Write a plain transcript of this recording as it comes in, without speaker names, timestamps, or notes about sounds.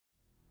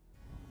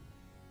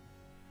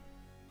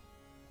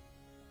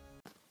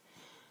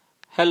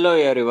Hello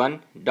everyone,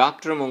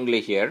 Dr.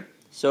 Mungli here.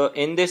 So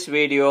in this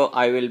video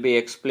I will be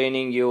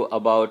explaining you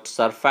about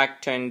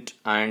surfactant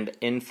and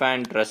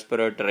infant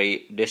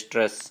respiratory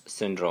distress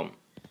syndrome.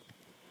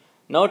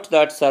 Note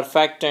that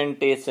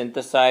surfactant is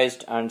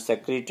synthesized and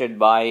secreted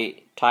by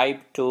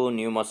type 2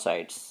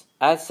 pneumocytes.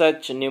 As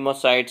such,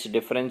 pneumocytes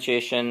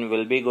differentiation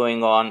will be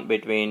going on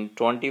between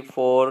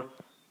 24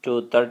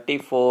 to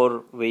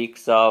 34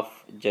 weeks of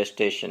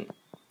gestation.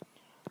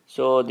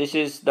 So this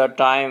is the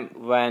time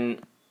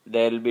when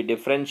there will be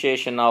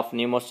differentiation of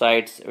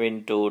pneumocytes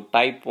into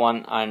type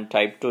 1 and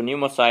type 2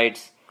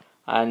 pneumocytes,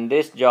 and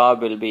this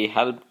job will be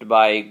helped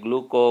by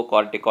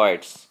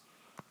glucocorticoids.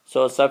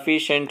 So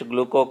sufficient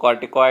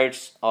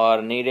glucocorticoids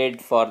are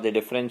needed for the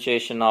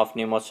differentiation of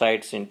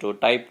pneumocytes into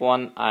type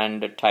 1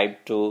 and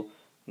type 2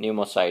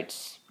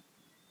 pneumocytes.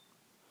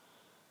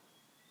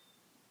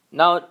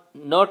 Now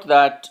note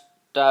that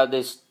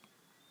this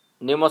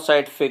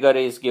pneumocyte figure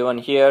is given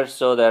here.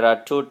 So there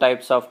are two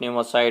types of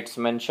pneumocytes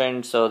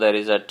mentioned. So there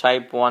is a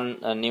type 1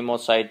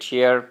 pneumocyte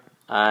here,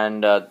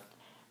 and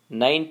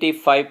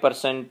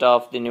 95%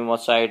 of the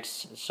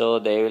pneumocytes, so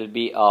they will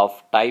be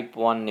of type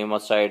 1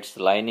 pneumocytes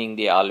lining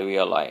the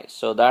alveoli.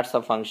 So that's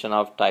the function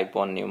of type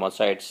 1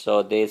 pneumocytes.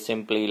 So they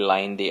simply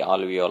line the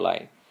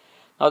alveoli.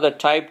 Now the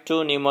type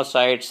 2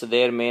 pneumocytes,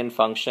 their main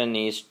function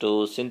is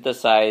to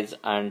synthesize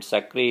and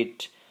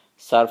secrete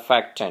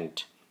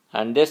surfactant.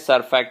 And this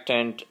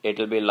surfactant, it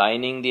will be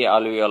lining the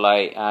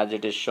alveoli as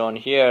it is shown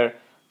here.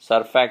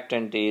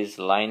 Surfactant is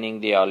lining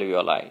the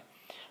alveoli.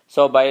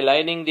 So by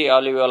lining the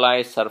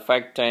alveoli,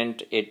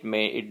 surfactant,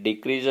 it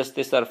decreases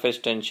the surface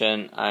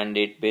tension and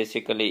it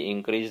basically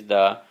increases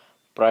the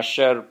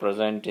pressure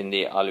present in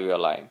the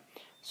alveoli.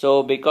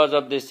 So because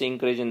of this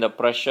increase in the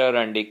pressure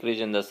and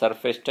decrease in the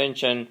surface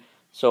tension,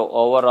 so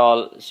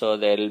overall, so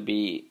there will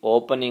be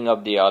opening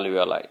of the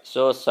alveoli.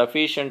 So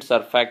sufficient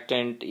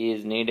surfactant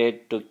is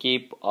needed to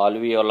keep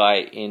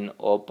alveoli in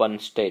open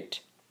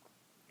state.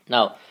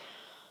 Now,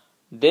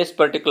 this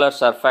particular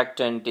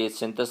surfactant is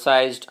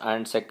synthesized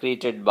and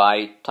secreted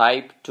by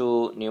type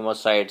 2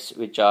 pneumocytes,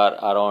 which are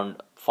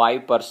around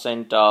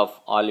 5% of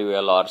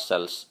alveolar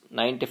cells.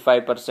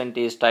 95%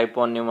 is type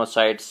 1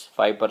 pneumocytes,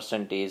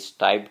 5% is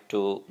type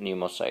 2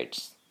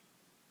 pneumocytes.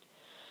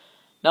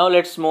 Now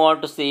let's move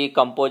on to see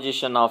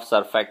composition of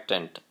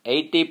surfactant.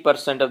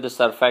 80% of the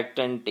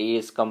surfactant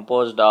is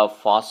composed of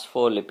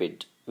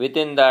phospholipid.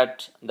 Within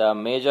that, the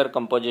major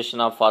composition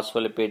of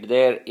phospholipid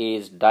there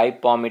is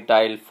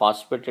dipalmitoyl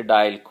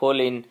phosphotidyl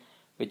choline,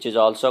 which is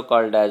also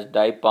called as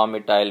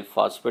dipalmitoyl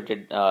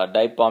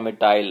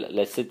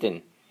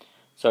lecithin.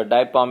 So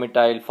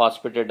dipalmitoyl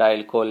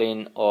phosphotidyl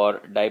choline or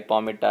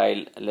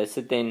dipalmitoyl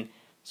lecithin.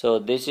 So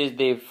this is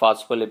the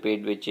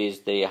phospholipid which is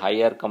the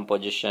higher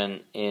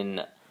composition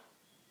in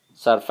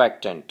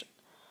surfactant.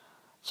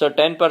 So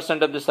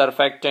 10% of the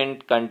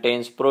surfactant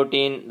contains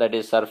protein, that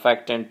is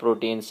surfactant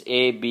proteins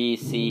A, B,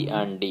 C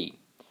and D.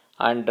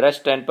 And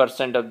rest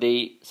 10% of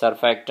the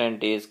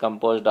surfactant is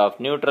composed of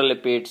neutral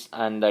lipids,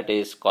 and that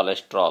is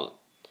cholesterol.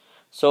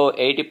 So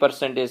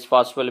 80% is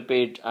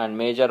phospholipid, and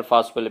major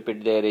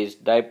phospholipid there is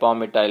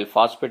dipalmitoyl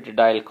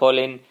phosphotidyl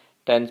choline,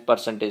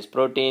 10% is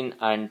protein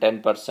and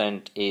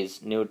 10%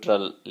 is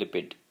neutral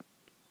lipid.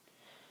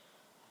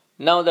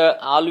 Now the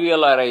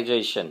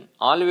alveolarization.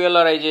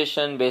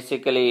 Alveolarization,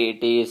 basically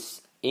it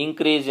is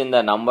increase in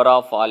the number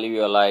of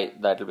alveoli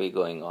that will be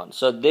going on.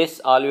 So this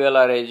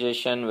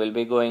alveolarization will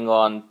be going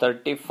on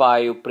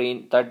 35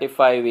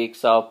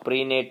 weeks of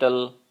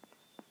prenatal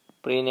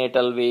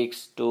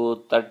weeks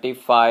to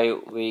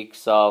 35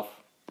 weeks of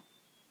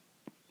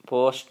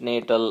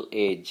postnatal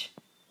age.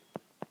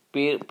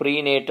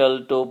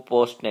 Prenatal to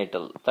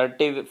postnatal.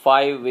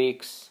 35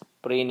 weeks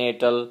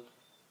prenatal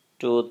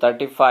to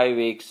 35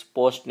 weeks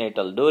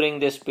postnatal. During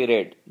this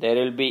period, there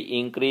will be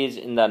increase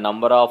in the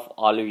number of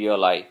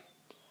alveoli.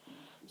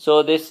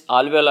 So this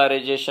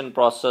alveolarization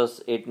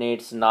process, it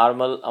needs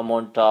normal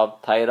amount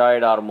of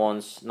thyroid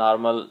hormones.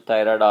 Normal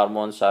thyroid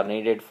hormones are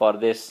needed for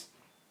this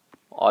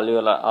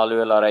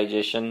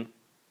alveolarization,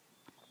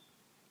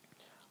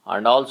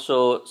 and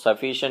also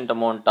sufficient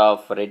amount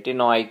of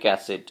retinoic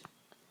acid.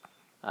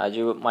 As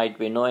you might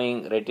be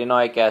knowing,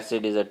 retinoic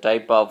acid is a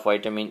type of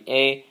vitamin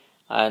A,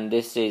 and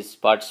this is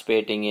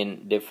participating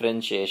in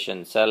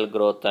differentiation, cell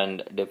growth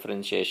and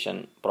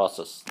differentiation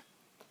process.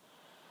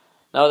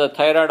 Now the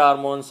thyroid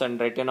hormones and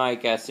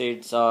retinoic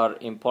acids are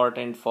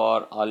important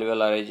for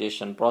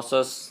alveolarization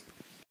process.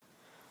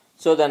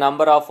 So the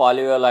number of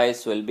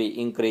alveoli will be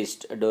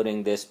increased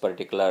during this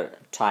particular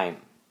time.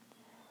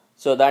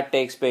 So that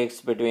takes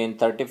place between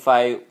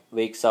 35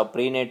 weeks of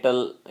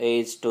prenatal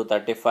age to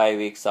 35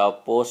 weeks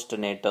of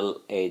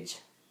postnatal age.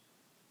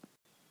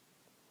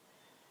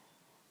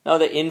 Now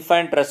the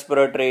infant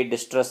respiratory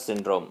distress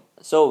syndrome.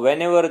 So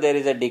whenever there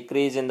is a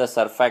decrease in the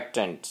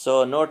surfactant,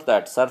 so note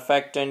that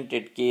surfactant,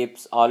 it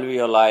keeps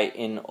alveoli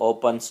in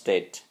open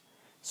state.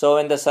 So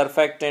when the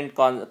surfactant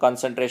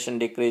concentration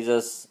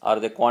decreases or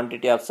the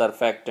quantity of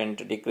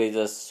surfactant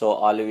decreases, so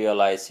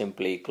alveoli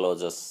simply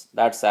closes.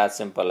 That's as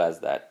simple as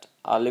that.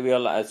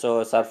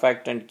 So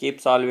surfactant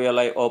keeps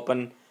alveoli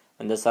open,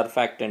 when the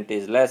surfactant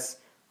is less,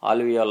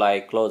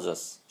 alveoli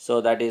closes.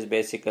 So that is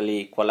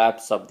basically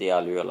collapse of the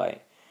alveoli.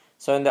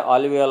 So when the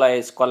alveoli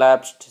is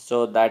collapsed,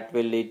 so that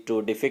will lead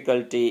to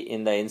difficulty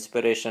in the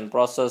inspiration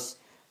process,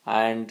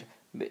 and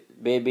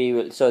baby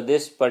will, so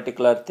this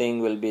particular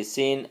thing will be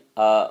seen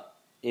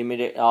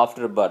immediate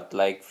after birth,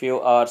 like few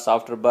hours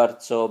after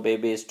birth. So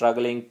baby is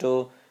struggling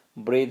to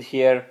breathe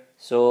here,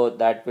 so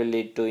that will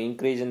lead to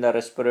increase in the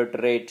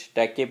respiratory rate,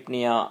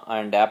 tachypnea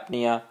and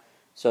apnea.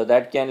 So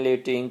that can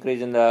lead to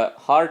increase in the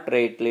heart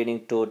rate,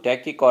 leading to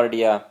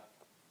tachycardia.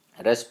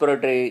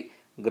 Respiratory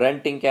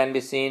grunting can be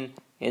seen,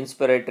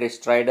 inspiratory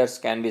stridors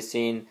can be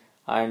seen,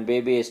 and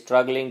baby is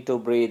struggling to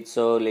breathe,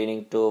 so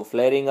leading to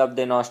flaring of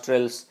the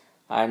nostrils,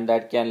 and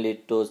that can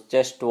lead to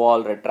chest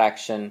wall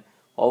retraction.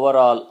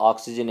 Overall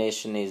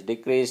oxygenation is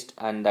decreased,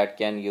 and that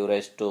can give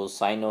rise to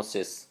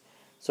cyanosis.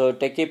 So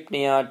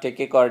tachypnea,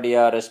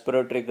 tachycardia,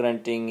 respiratory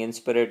grunting,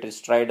 inspiratory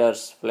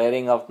stridors,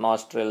 flaring of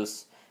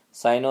nostrils,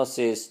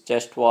 cyanosis,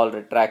 chest wall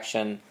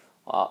retraction.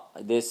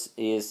 This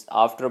is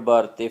after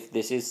birth. If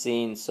this is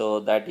seen, so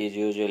that is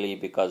usually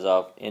because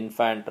of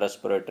infant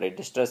respiratory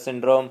distress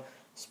syndrome,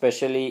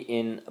 especially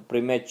in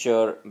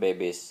premature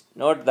babies.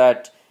 Note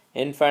that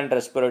infant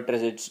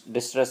respiratory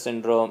distress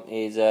syndrome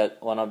is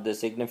one of the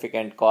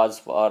significant cause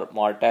for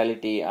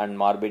mortality and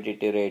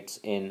morbidity rates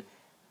in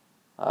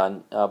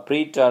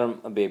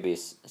preterm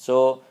babies.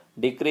 So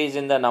decrease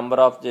in the number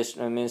of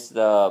means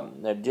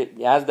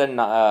as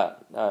the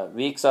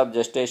weeks of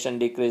gestation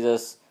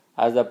decreases,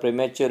 as the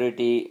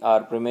prematurity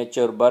or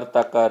premature birth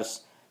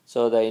occurs,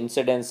 so the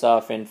incidence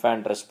of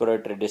infant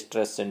respiratory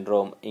distress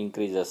syndrome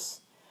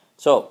increases.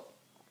 So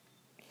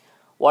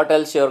what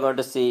else you are going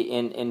to see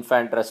in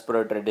infant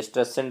respiratory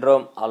distress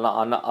syndrome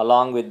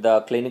along with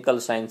the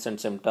clinical signs and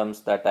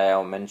symptoms that I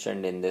have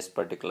mentioned in this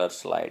particular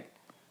slide?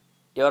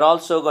 You are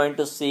also going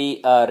to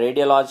see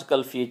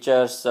radiological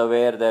features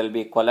where there will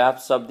be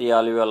collapse of the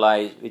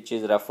alveoli, which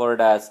is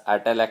referred as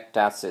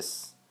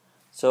atelectasis.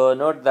 So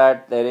note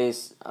that there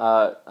is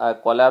a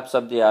collapse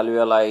of the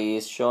alveoli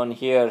is shown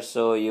here.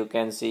 So you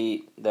can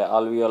see the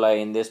alveoli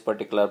in this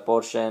particular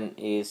portion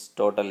is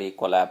totally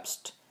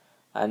collapsed,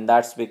 and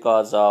that's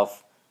because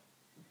of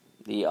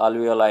the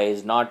alveoli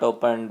is not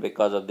opened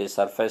because of the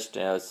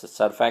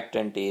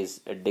surfactant is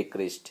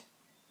decreased.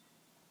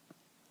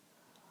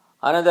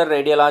 Another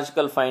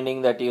radiological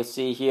finding that you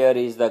see here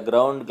is the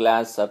ground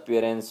glass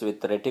appearance with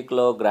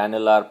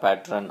reticulogranular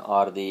pattern,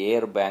 or the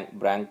air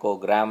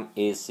branchogram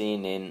is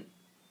seen in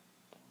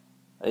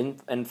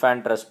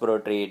infant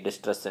respiratory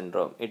distress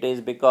syndrome. It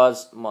is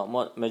because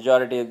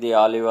majority of the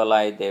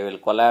alveoli they will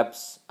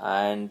collapse,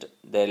 and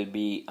there will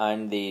be,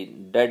 and the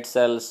dead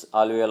cells,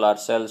 alveolar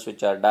cells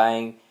which are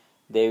dying,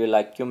 they will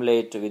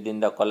accumulate within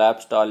the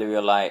collapsed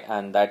alveoli,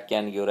 and that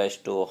can give rise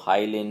to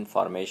hyaline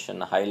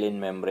formation, hyaline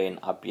membrane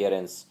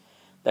appearance.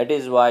 That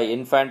is why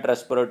infant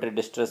respiratory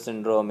distress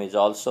syndrome is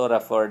also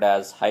referred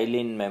as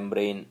hyaline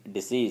membrane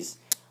disease.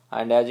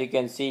 And as you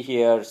can see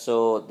here,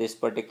 so this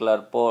particular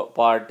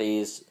part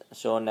is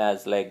shown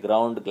as like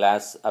ground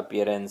glass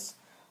appearance,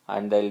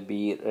 and there will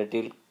be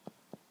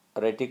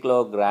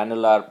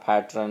reticulogranular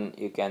pattern.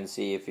 You can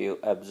see, if you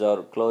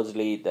observe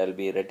closely, there will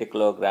be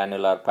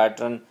reticulogranular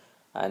pattern,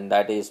 and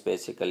that is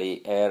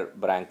basically air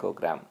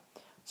branchogram.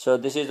 So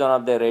this is one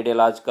of the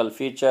radiological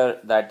feature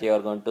that you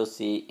are going to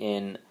see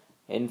in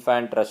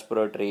infant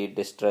respiratory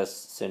distress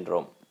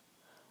syndrome.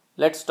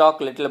 Let's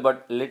talk little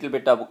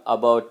bit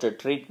about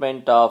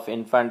treatment of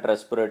infant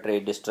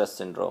respiratory distress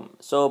syndrome.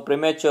 So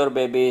premature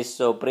babies,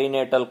 so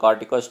prenatal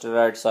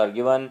corticosteroids are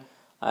given,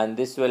 and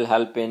this will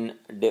help in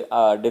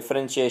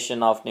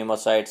differentiation of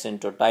pneumocytes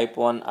into type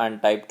 1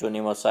 and type 2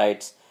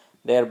 pneumocytes.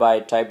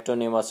 Thereby type 2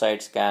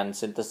 pneumocytes can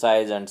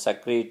synthesize and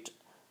secrete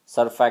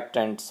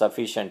surfactant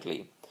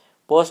sufficiently.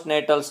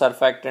 Postnatal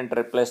surfactant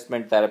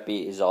replacement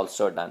therapy is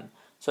also done.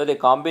 So the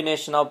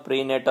combination of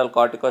prenatal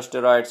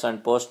corticosteroids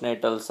and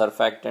postnatal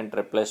surfactant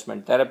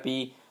replacement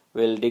therapy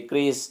will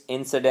decrease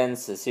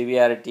incidence,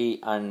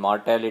 severity and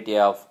mortality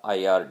of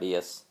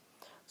IRDS.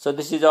 So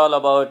this is all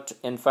about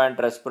infant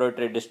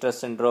respiratory distress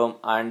syndrome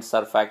and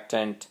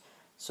surfactant.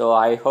 So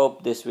I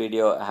hope this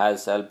video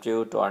has helped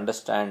you to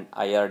understand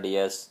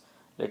IRDS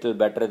little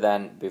better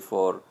than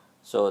before.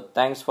 So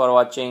thanks for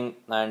watching,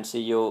 and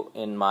see you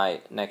in my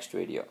next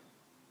video.